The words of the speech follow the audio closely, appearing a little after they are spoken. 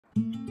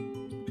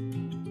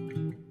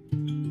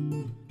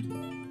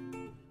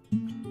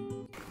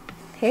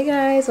Hey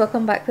guys,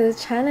 welcome back to the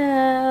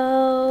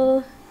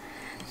channel.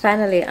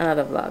 Finally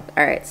another vlog.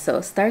 Alright, so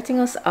starting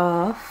us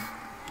off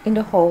in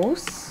the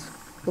house,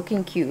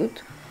 looking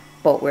cute,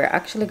 but we're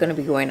actually going to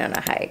be going on a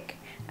hike,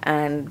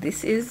 and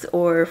this is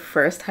our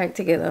first hike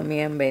together, me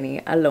and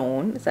Benny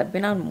alone. So I've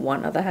been on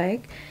one other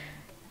hike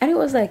and it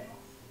was like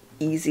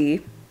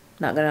easy,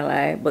 not gonna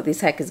lie, but this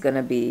hike is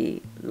gonna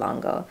be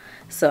longer,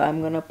 so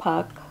I'm gonna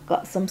pack,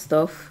 got some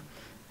stuff.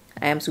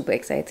 I am super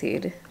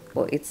excited,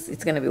 but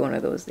it's gonna be one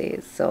of those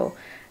days, so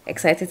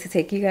excited to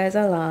take you guys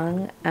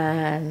along.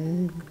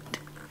 And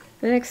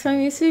the next time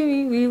you see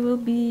me, we will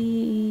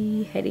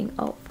be heading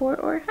out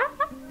for our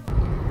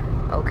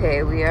hike.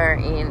 Okay, we have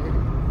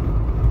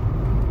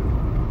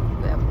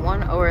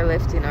 1 hour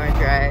left in our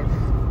drive.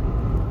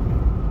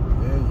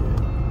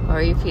 Yeah. How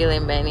are you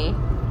feeling, Benny?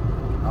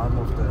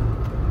 Almost there.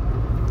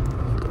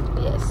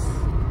 Yes,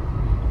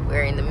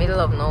 we're in the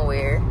middle of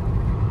nowhere.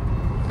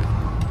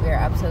 We're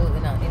absolutely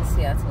not in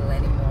Seattle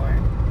anymore.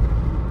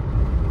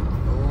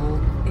 Oh.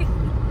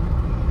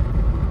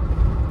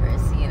 We're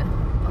seeing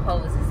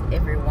houses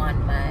every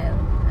 1 mile.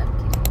 I'm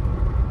kidding.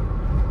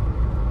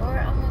 But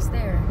we're almost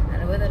there,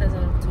 and the weather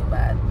doesn't look too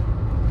bad.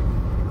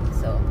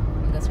 So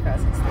fingers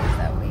crossed it stays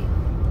that way.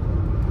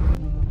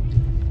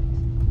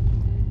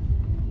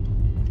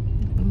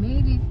 We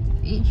made it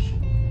ish.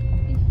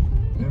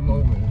 10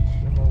 more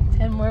minutes.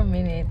 10 more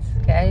minutes,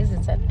 guys.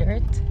 It's a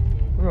dirt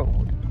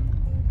road,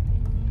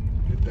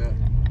 Get that.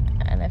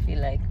 and I feel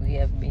like we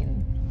have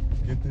been.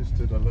 Get this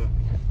to the left.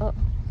 Oh.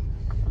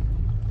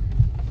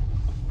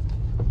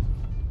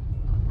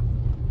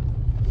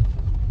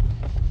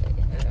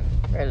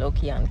 We're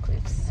low-key on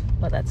cliffs,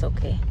 but that's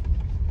okay.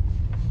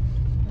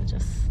 We're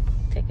just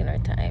taking our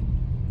time.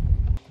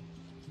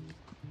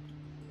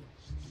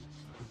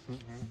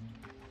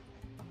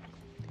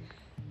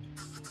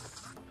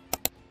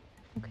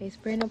 Okay,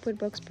 spraying up with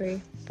bug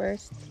spray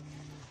first.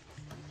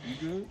 You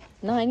good?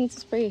 No, I need to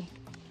spray.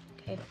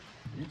 Okay.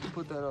 You can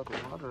put that out the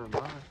water and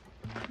mine.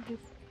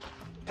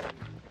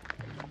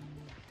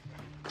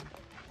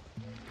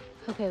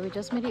 Okay, we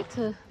just made it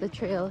to the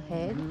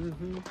trailhead.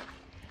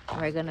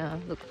 We're gonna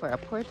look for a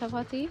porta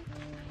potty.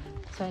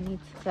 So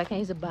I can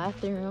use the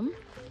bathroom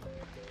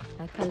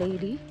like a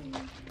lady.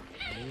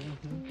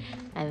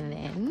 And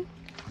then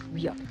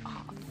we are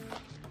off.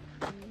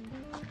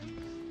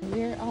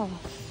 We're off.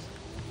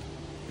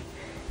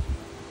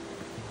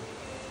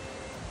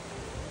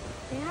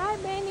 Say hi,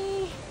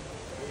 Benny.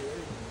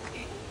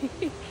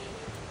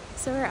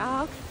 So we're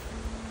off.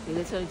 We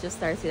literally just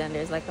started, and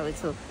there's like a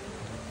little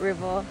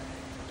river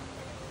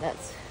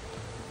that's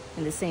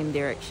in the same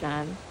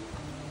direction.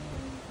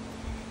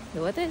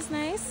 The weather is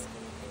nice.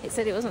 It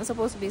said it wasn't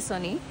supposed to be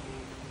sunny,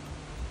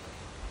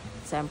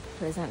 so I'm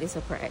pleasantly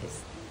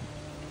surprised.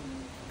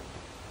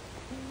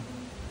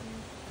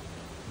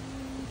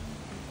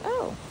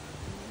 Oh,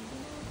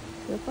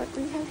 look what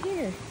we have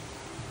here.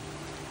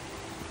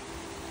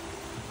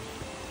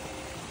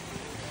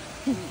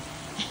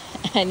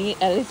 I need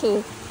a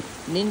little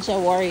ninja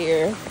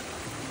warrior.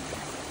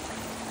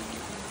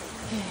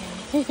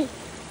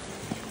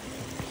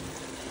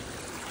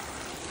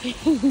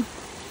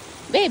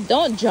 Babe,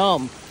 don't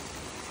jump.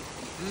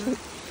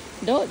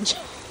 Don't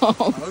jump. I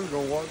was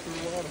gonna walk through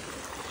the water.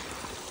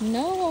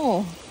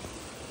 No.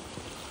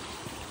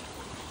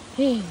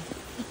 Hey.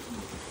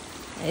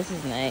 This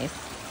is nice.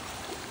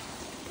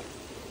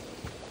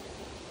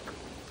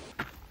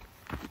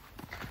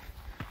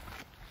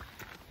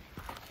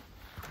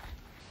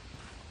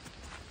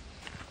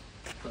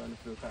 Starting to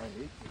feel kind of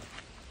itchy.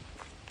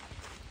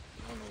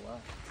 I don't know why.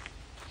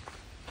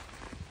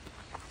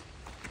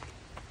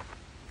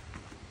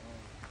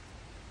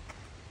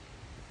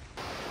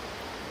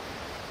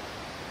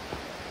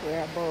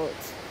 We're about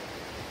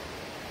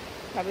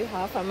probably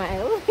half a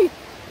mile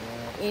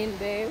in,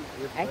 babe.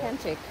 I can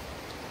check,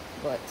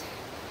 but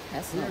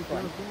that's not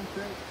fun.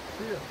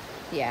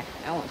 Yeah,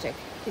 I won't check.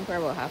 I think we're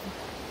about half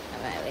a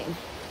mile in.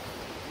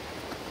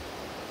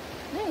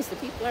 Nice, the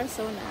people are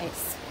so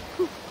nice.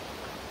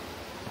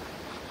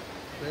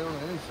 Stay on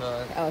the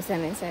inside. Oh,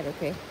 stand inside,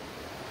 okay.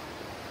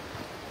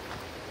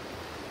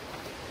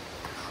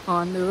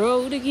 On the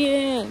road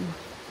again.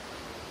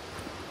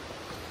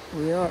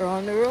 We are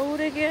on the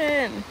road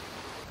again.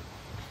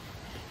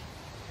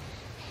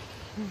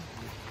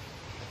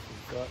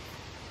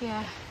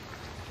 Yeah.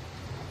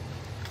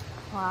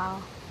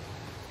 Wow.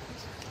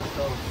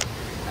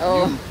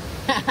 Oh.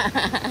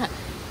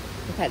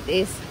 Look at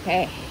this.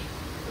 Okay.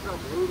 Look how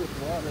blue this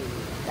water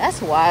is.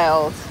 That's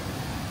wild.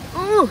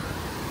 Ooh.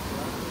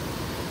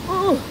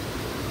 Ooh.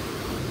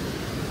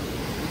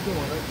 You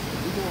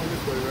going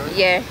this way, right?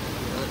 Yeah.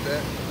 Like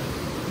that.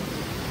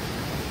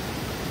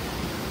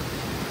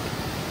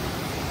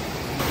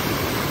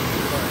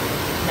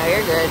 No,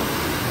 you're good.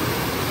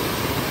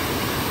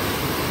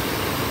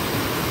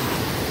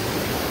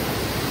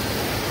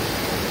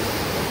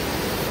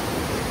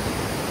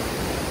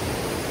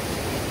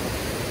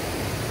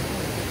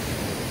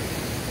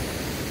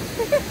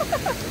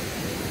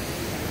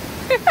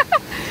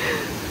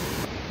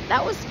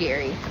 That was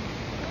scary.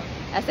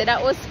 I said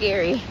that was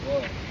scary.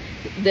 What?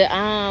 The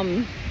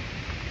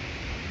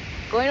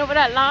going over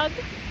that log,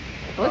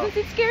 wasn't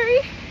it scary?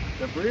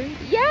 The bridge?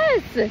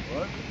 Yes.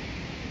 What?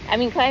 I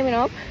mean climbing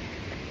up.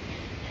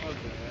 Okay.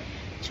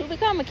 True,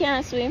 because I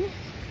can't swim.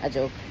 A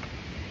joke.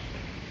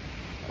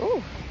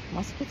 Oh,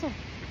 mosquito.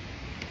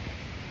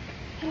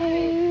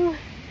 Hello.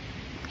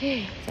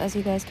 So as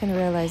you guys can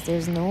realize,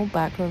 there's no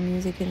background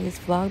music in this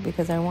vlog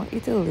because I want you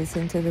to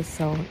listen to the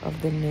sound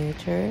of the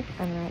nature.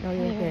 And right now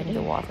you're hearing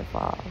the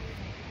waterfall.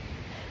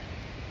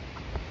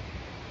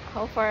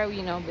 How far are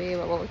we now, babe?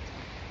 About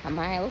a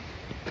mile?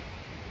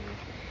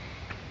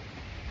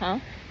 Huh?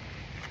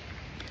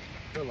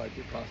 I feel like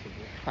it's possible.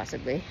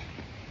 Possibly.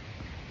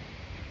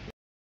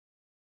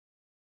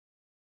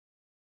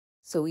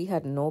 So we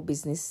had no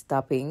business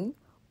stopping,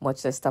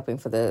 much less stopping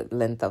for the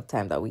length of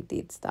time that we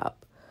did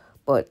stop.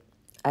 But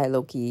I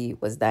low-key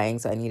was dying,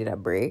 so I needed a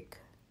break.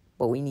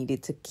 But we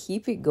needed to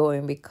keep it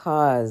going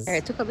because I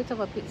took a bit of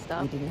a pit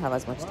stop. We didn't have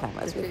as much time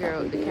as we figure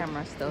out the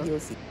camera stuff. You'll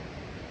see.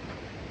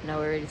 Now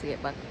we're ready to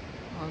get back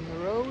on the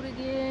road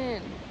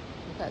again.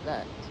 Look at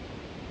that.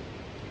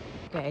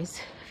 Guys,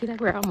 I feel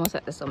like we're almost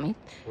at the summit.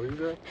 What is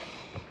that?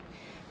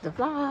 The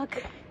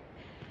vlog.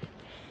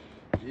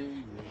 Yeah.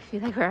 I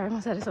feel like we're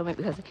almost at the summit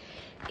because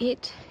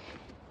it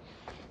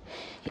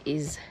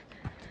is.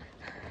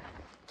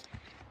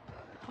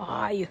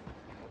 Oh, you.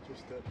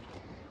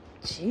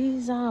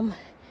 Jeez,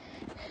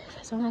 if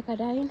I sound like I'm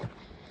dying,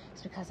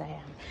 it's because I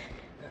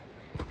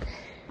am.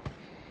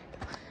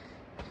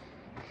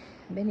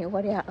 Benny,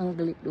 what do you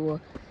angle it though?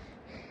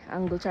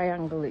 Angle,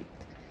 triangle it.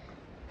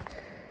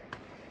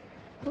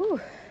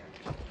 Ooh.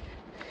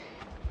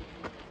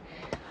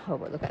 Oh,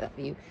 but look at that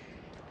view.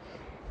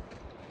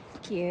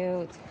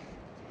 Cute.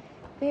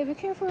 Babe, be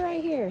careful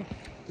right here.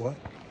 What?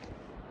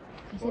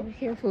 I said be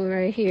careful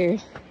right here.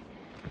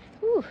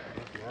 Ooh.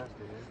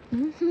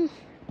 Mm-hmm.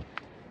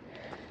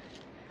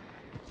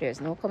 There's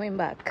no coming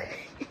back.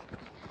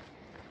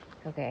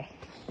 Okay.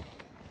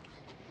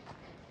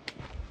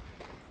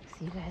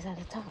 See you guys at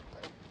the top.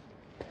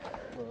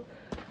 Well,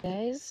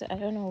 guys, I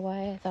don't know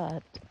why I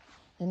thought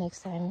the next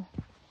time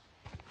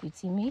you'd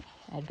see me,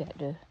 I'd be at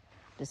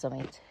the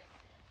summit.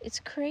 It's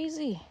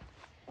crazy.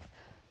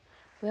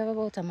 We have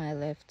about a mile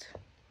left.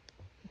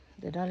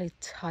 The dolly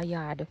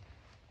tired.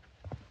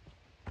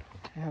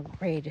 I'm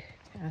red.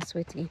 I'm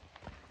sweaty.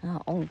 I'm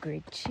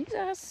hungry.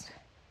 Jesus.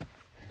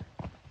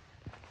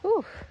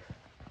 Whew.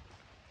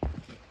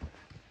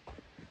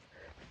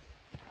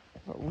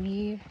 But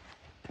we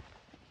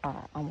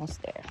are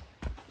almost there,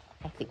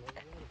 I think.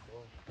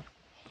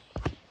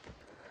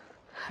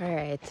 All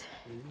right.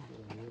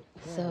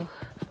 So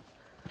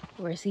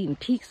we're seeing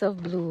peaks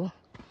of blue,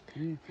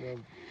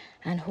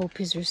 and hope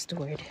is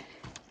restored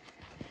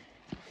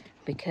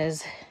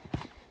because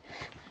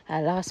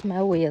I lost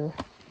my will.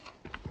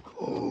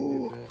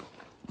 Oh.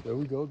 There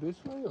we go this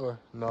way or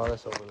no?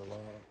 That's over the line.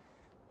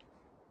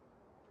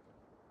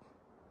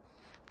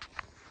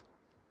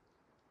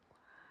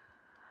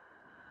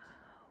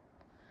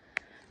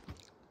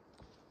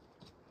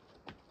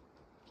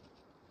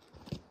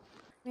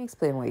 Let me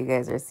explain what you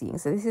guys are seeing.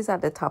 So this is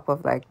at the top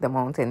of like the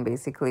mountain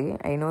basically.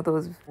 I know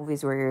those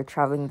movies where you're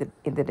traveling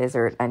in the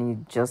desert and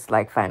you just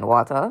like find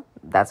water.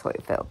 That's what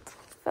it felt.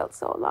 It felt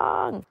so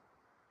long.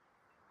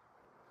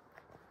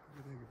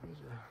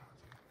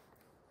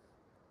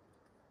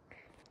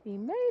 We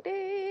made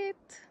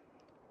it.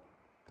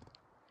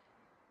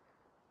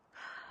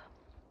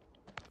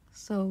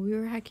 So we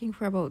were hiking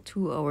for about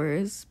 2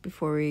 hours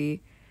before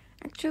we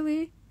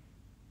actually,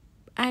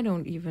 I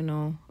don't even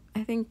know.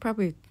 I think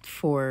probably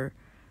 4.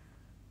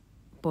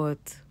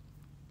 But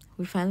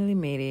we finally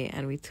made it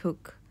and we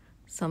took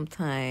some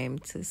time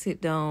to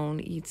sit down,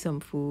 eat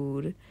some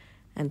food,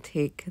 and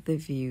take the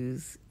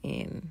views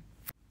in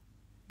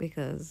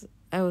because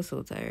I was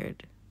so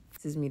tired.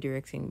 This is me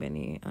directing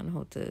Benny on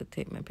how to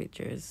take my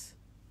pictures.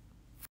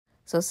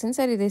 So since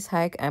I did this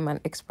hike, I'm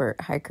an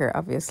expert hiker,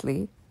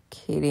 obviously.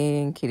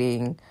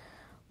 Kidding.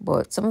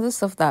 But some of the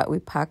stuff that we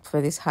packed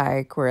for this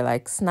hike were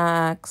like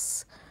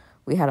snacks.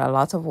 We had a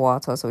lot of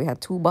water. So we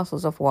had 2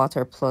 bottles of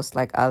water plus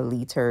like a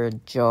liter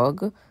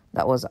jug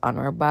that was on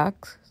our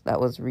back. That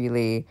was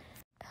really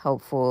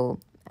helpful.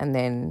 And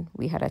then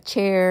we had a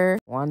chair.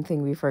 One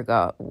thing we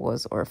forgot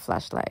was our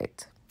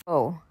flashlight.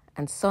 Oh,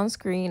 and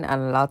sunscreen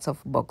and lots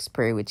of bug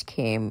spray, which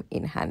came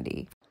in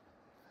handy.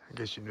 I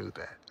guess you knew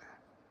that.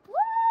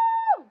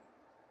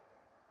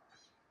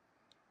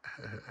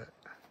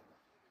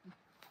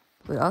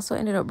 We also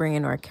ended up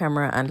bringing our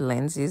camera and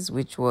lenses,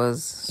 which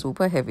was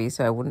super heavy,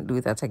 so I wouldn't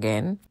do that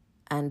again.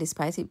 And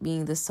despite it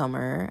being the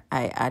summer,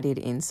 I added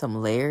in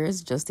some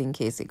layers just in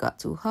case it got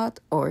too hot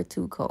or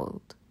too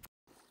cold.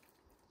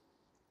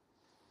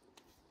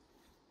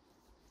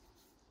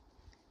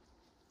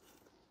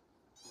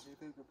 Did you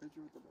take a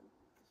picture with the man?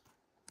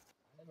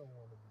 I don't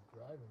want to be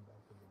driving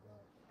back to the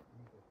dock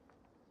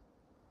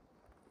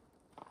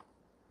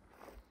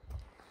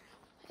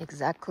either.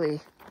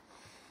 Exactly.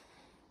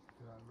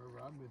 I remember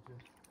I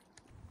mentioned.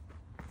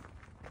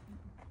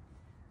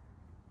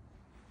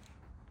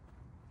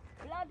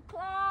 Blood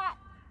clot!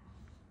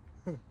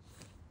 That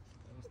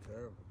was terrible.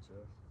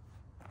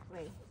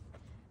 Wait.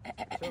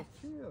 So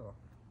chill.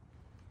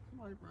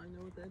 Somebody probably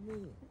know what that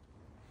means.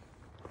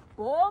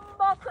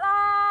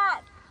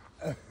 Bomboclat!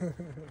 That's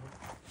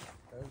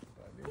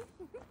funny.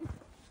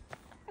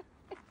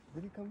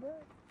 Did he come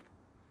back?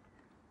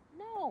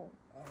 No.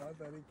 Oh, I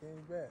thought he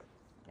came back.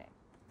 Okay.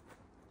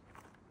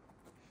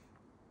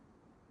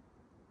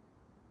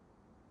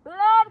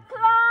 Blood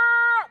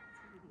clot!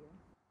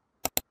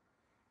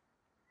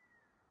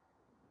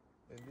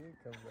 It did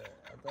come back.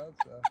 I thought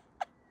so.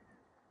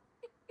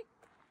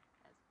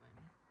 That's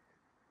funny.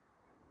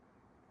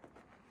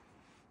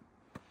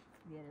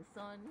 Yeah, the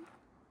sun.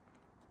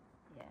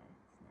 Yeah,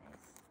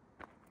 it's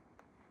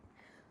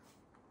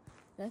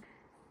nice.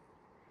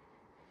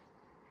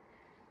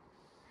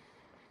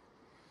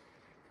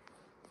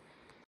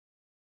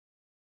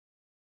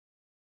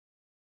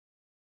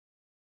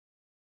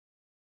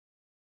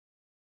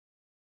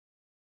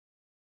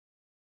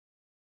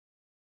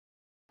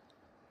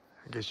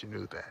 I guess you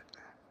knew that.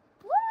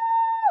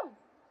 Woo!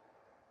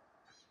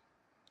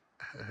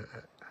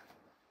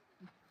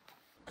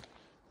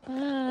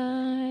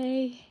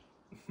 Bye.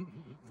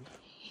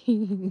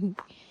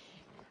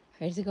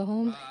 Ready to go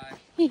home?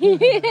 Bye.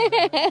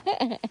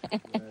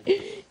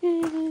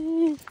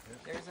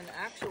 There's an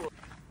actual.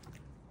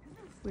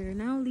 We're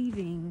now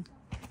leaving.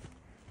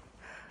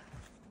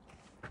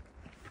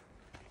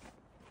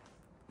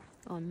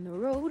 On the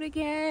road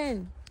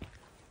again.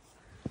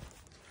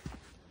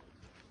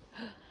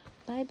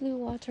 Bye, Blue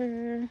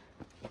Water.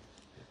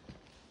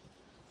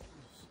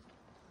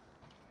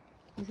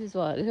 This is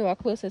our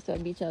closest to a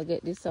beach I'll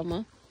get this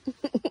summer.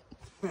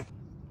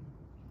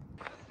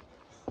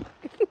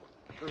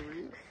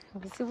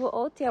 See, we're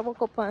out here,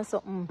 woke up on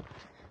something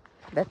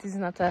that is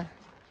not a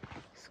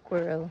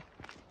squirrel.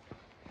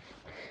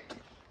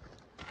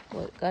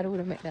 But God would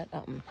have made that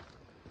happen.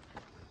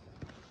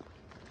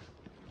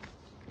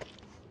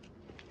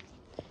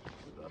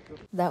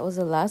 That was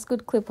the last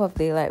good clip of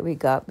daylight we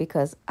got,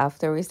 because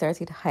after we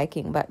started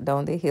hiking back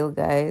down the hill,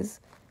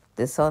 guys,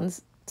 the sun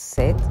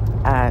set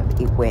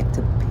and it went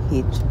to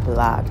pitch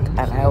black,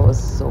 and I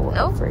was so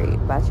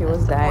afraid. Battery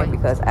was dying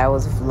because I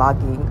was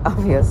vlogging,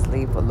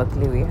 obviously, but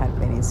luckily we had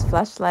Benny's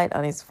flashlight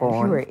on his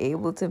phone. We were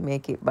able to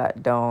make it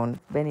back down,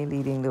 Benny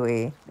leading the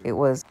way. It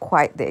was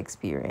quite the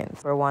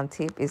experience. For one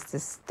tip is to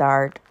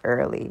start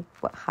early,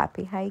 but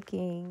happy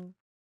hiking.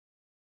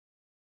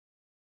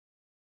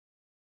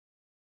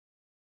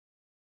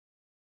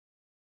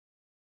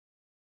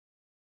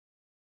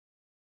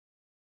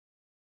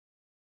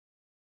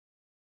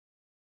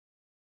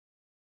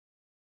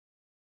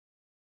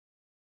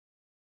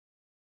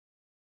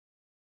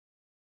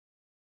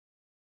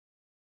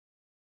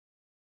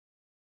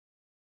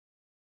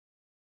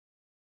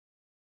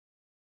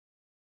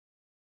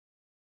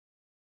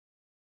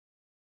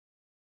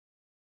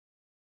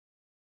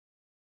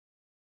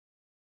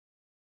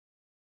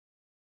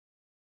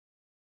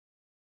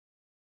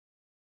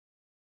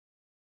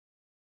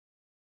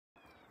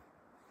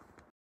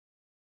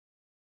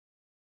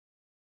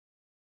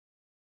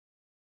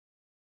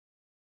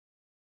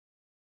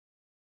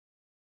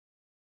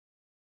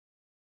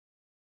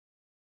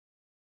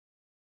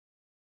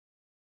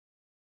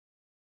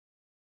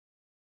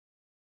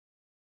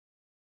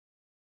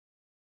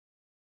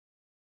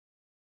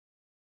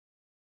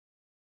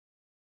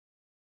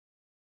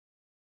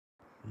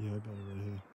 Yeah, I got it right here.